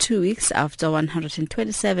halted for 2 weeks after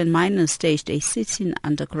 127 miners staged a sit-in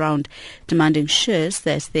underground, demanding shares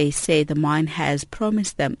that they say the mine has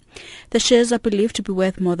promised them. The shares are believed to be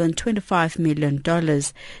worth more than $25 million.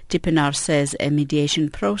 Diepenaar says a mediation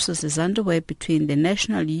process is underway between the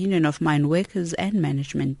National Union of Mine Workers and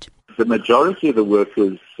management. The majority of the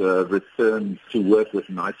workers returned to work with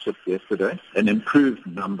night shifts yesterday. An improved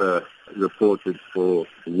number reported for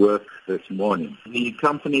work this morning. The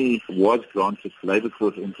company was granted Labour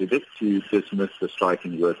Court interdict to dismiss the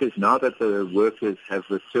striking workers. Now that the workers have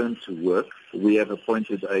returned to work, we have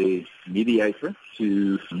appointed a mediator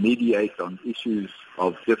to mediate on issues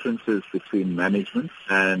of differences between management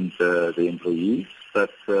and the employees.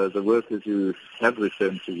 But the workers who have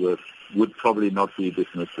returned to work would probably not be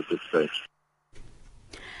dismissed at this stage.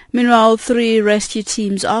 Meanwhile, 3 rescue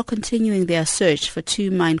teams are continuing their search for 2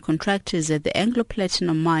 mine contractors at the Anglo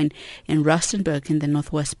Platinum mine in Rustenburg in the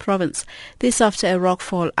Northwest Province. This after a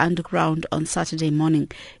rockfall underground on Saturday morning.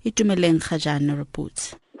 Itumeleng Khajana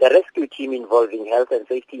reports. The rescue team involving Health and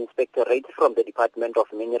Safety Inspectorate from the Department of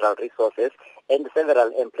Mineral Resources and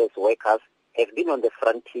several Empress workers have been on the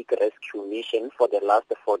frantic rescue mission for the last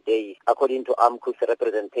 4 days. According to AMCU's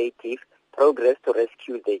representative, progress to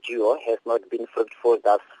rescue the duo has not been fruitful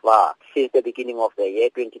thus far. Since the beginning of the year,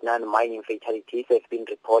 29 mining fatalities have been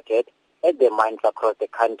reported at the mines across the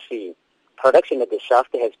country. Production at the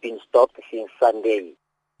shaft has been stopped since Sunday.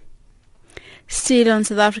 Still on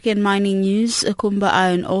South African mining news, Kumba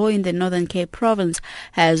Iron Ore in the Northern Cape province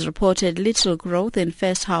has reported little growth in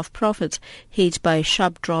first half profits, hit by a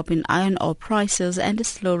sharp drop in iron ore prices and a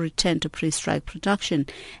slow return to pre-strike production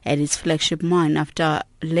at its flagship mine after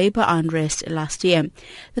labour unrest last year.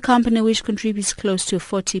 The company, which contributes close to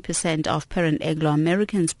 40% of parent Anglo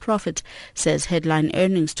American's profit, says headline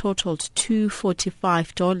earnings totaled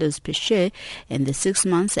 $245 per share in the 6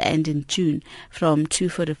 months ending June, from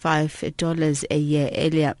 $245 a year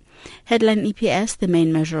earlier. Headline EPS, the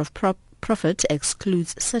main measure of profit,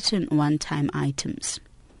 excludes certain one-time items.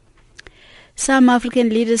 Some African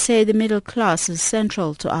leaders say the middle class is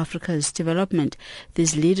central to Africa's development.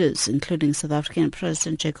 These leaders, including South African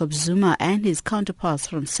President Jacob Zuma and his counterparts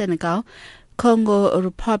from Senegal, Congo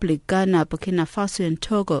Republic, Ghana, Burkina Faso and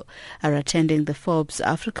Togo, are attending the Forbes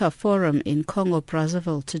Africa Forum in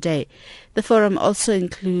Congo-Brazzaville today. The forum also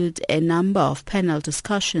includes a number of panel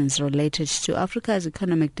discussions related to Africa's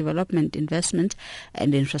economic development, investment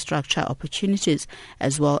and infrastructure opportunities,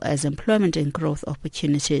 as well as employment and growth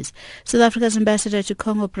opportunities. South Africa's ambassador to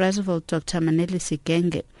Congo-Brazzaville, Dr. Manelisi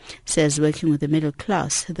Genge, says working with the middle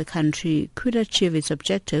class, the country could achieve its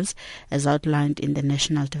objectives as outlined in the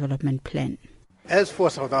National Development Plan. As for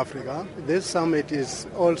South Africa, this summit is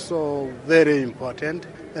also very important.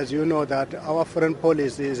 As you know, that our foreign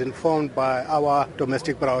policy is informed by our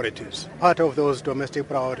domestic priorities. Part of those domestic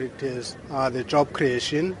priorities are the job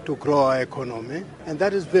creation to grow our economy, and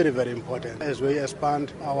that is very, very important as we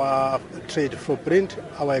expand our trade footprint,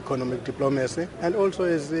 our economic diplomacy, and also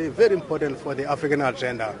is very important for the African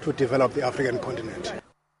agenda to develop the African continent.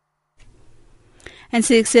 And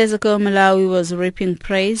 6 years ago, Malawi was reaping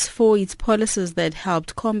praise for its policies that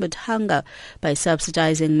helped combat hunger by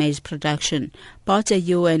subsidizing maize production. But a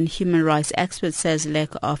UN human rights expert says lack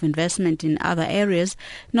of investment in other areas,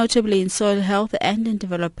 notably in soil health and in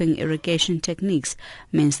developing irrigation techniques,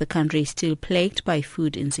 means the country is still plagued by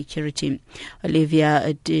food insecurity.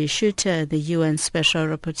 Olivia de Schutter, the UN Special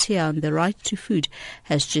Rapporteur on the right to food,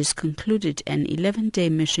 has just concluded an 11-day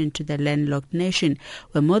mission to the landlocked nation,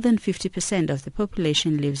 where more than 50% of the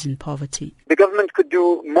population lives in poverty. The government could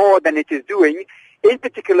do more than it is doing, in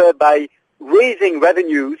particular by raising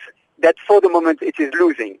revenues that for the moment it is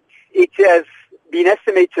losing. It has been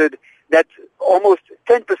estimated that almost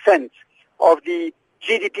 10% of the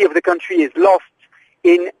GDP of the country is lost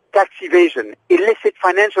in tax evasion, illicit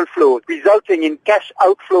financial flows, resulting in cash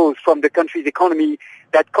outflows from the country's economy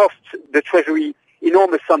that costs the Treasury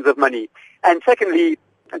enormous sums of money. And secondly,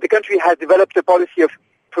 the country has developed a policy of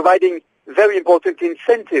providing very important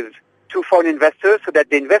incentives to foreign investors so that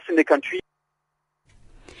they invest in the country.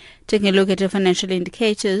 Taking a look at the financial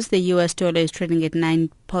indicators, the US dollar is trading at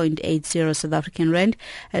 9.80 South African rand,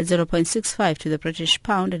 at 0.65 to the British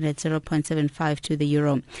pound, and at 0.75 to the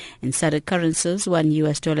euro. In SADC currencies, one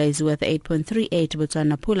US dollar is worth 8.38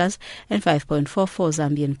 Botswana pulas and 5.44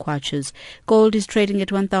 Zambian kwachas. Gold is trading at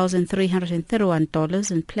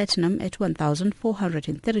 $1,331 and platinum at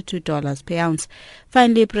 $1,432 per ounce.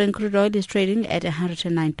 Finally, Brent crude oil is trading at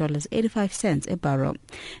 $109.85 a barrel.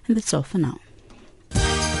 And that's all for now.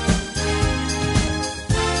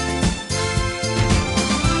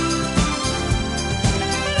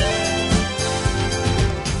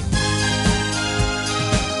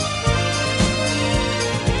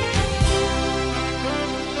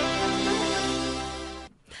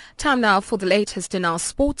 Time now for the latest in our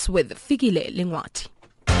sports with Fikile Lingwati.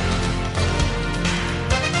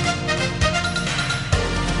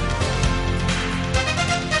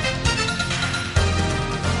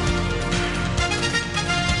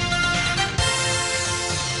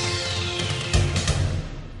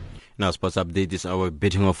 Now, Sports Update is our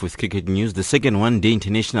betting off with cricket news. The second one-day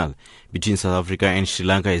international between South Africa and Sri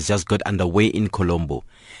Lanka has just got underway in Colombo.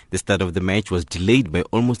 The start of the match was delayed by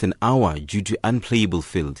almost an hour due to unplayable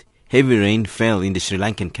field. Heavy rain fell in the Sri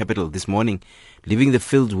Lankan capital this morning, leaving the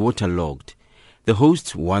field waterlogged. The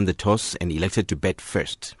hosts won the toss and elected to bat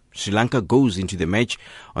first. Sri Lanka goes into the match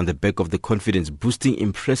on the back of the confidence-boosting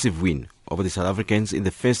impressive win over the South Africans in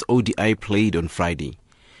the first ODI played on Friday.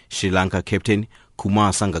 Sri Lanka captain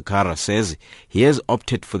Kumar Sangakkara says he has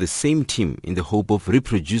opted for the same team in the hope of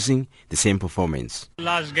reproducing the same performance.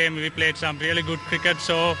 Last game we played some really good cricket,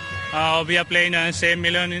 so we are playing same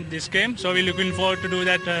million in this game, so we're looking forward to do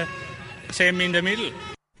that same in the middle.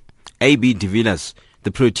 AB de Villiers,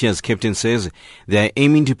 the Proteas captain, says they are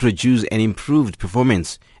aiming to produce an improved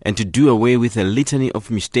performance and to do away with a litany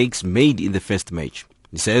of mistakes made in the first match.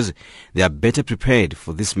 He says they are better prepared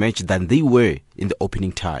for this match than they were in the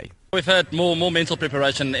opening tie. We've had more mental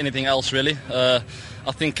preparation than anything else, really. I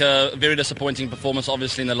think a very disappointing performance,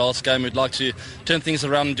 obviously, in the last game. We'd like to turn things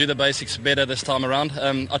around and do the basics better this time around.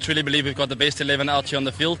 I truly believe we've got the best 11 out here on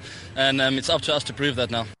the field, and it's up to us to prove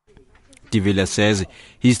that now. De Villiers says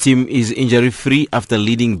his team is injury-free after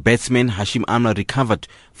leading batsman Hashim Amla recovered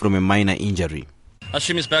from a minor injury.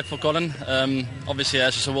 Hashim is back for Colin. Obviously,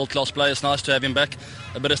 as he's a world-class player, it's nice to have him back.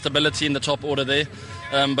 A bit of stability in the top order there.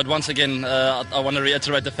 But once again, I want to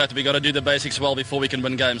reiterate the fact that we've got to do the basics well before we can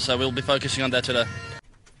win games. So we'll be focusing on that today.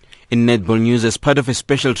 In netball news, as part of a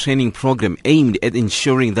special training program aimed at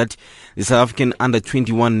ensuring that the South African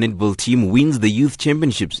under-21 netball team wins the Youth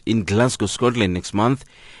Championships in Glasgow, Scotland next month,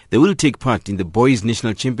 they will take part in the Boys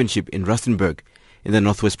National Championship in Rustenburg in the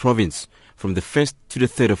Northwest Province from the 1st to the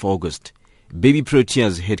 3rd of August. Baby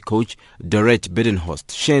Proteas head coach Dorette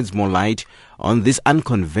Bedenhorst sheds more light on this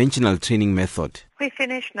unconventional training method. We're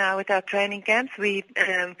finished now with our training camps. We're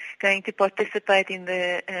going to participate in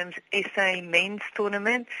the SA men's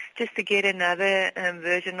tournament just to get another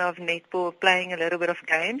version of netball, playing a little bit of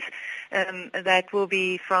games. That will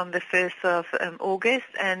be from the 1st of August,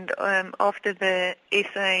 and after the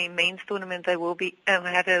SA men's tournament they will be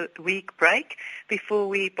have a week break before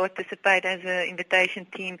we participate as an invitation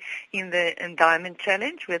team in the Diamond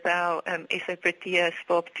Challenge with our SA Protea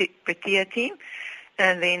Protea team.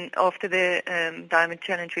 and then after the Diamond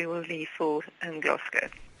Challenge, we will leave for Glasgow.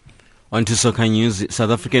 On to soccer news. South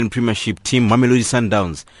African Premiership team Mamelodi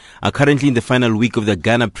Sundowns are currently in the final week of the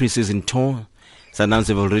Ghana pre-season tour. Sundowns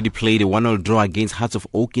have already played a 1-1 draw against Hearts of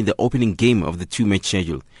Oak in the opening game of the two-match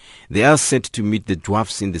schedule. They are set to meet the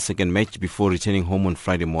Dwarfs in the second match before returning home on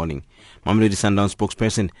Friday morning. Mamelodi Sundowns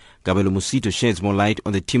spokesperson Gabelo Musito sheds more light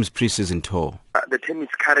on the team's pre-season tour. The team is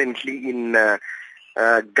currently in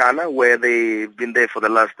Ghana, where they've been there for the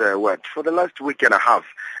last week and a half.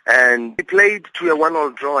 And we played to a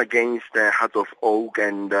 1-1 draw against Hearts of Oak,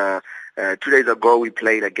 and 2 days ago we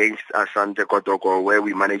played against Asante Kotoko, where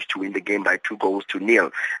we managed to win the game by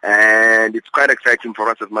 2-0. And it's quite exciting for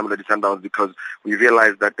us as Mamelodi Sundowns because we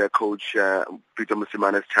realize that the coach Peter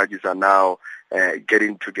Musimane's charges are now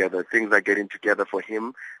getting together. Things are getting together for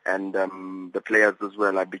him, and the players as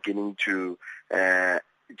well are beginning to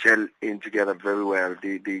gel in together very well.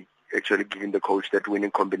 They actually giving the coach that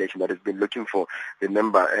winning combination that he's been looking for.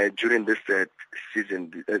 Remember, during this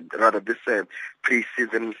season, this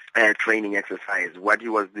pre-season training exercise, what he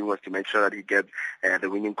was doing was to make sure that he gets the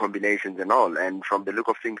winning combinations and all. And from the look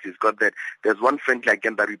of things, he's got that. There's one friendly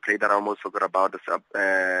again that we played that I almost forgot about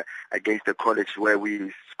against the college where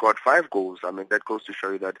we scored 5 goals. I mean, that goes to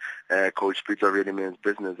show you that Coach Peter really means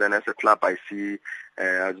business. And as a club, I see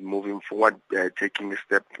us moving forward, taking a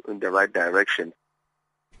step in the right direction.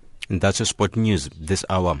 And that's your sport news this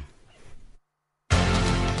hour.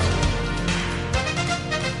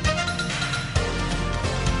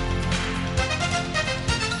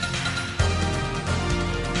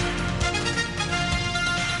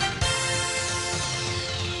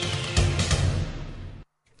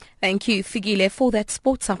 Thank you, Figile, for that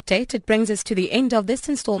sports update. It brings us to the end of this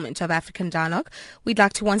installment of African Dialogue. We'd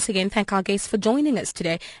like to once again thank our guests for joining us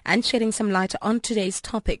today and shedding some light on today's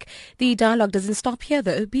topic. The dialogue doesn't stop here,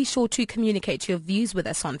 though. Be sure to communicate your views with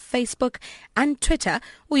us on Facebook and Twitter,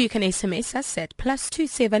 or you can SMS us at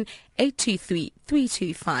 +27 823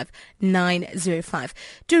 325 905.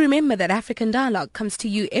 Do remember that African Dialogue comes to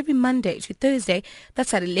you every Monday to Thursday.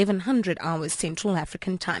 That's at 1100 hours Central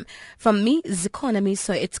African Time. From me, Zikona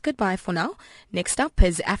Miso, it's goodbye for now. Next up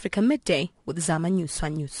is Africa Midday with Zama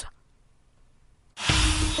Nyuswa.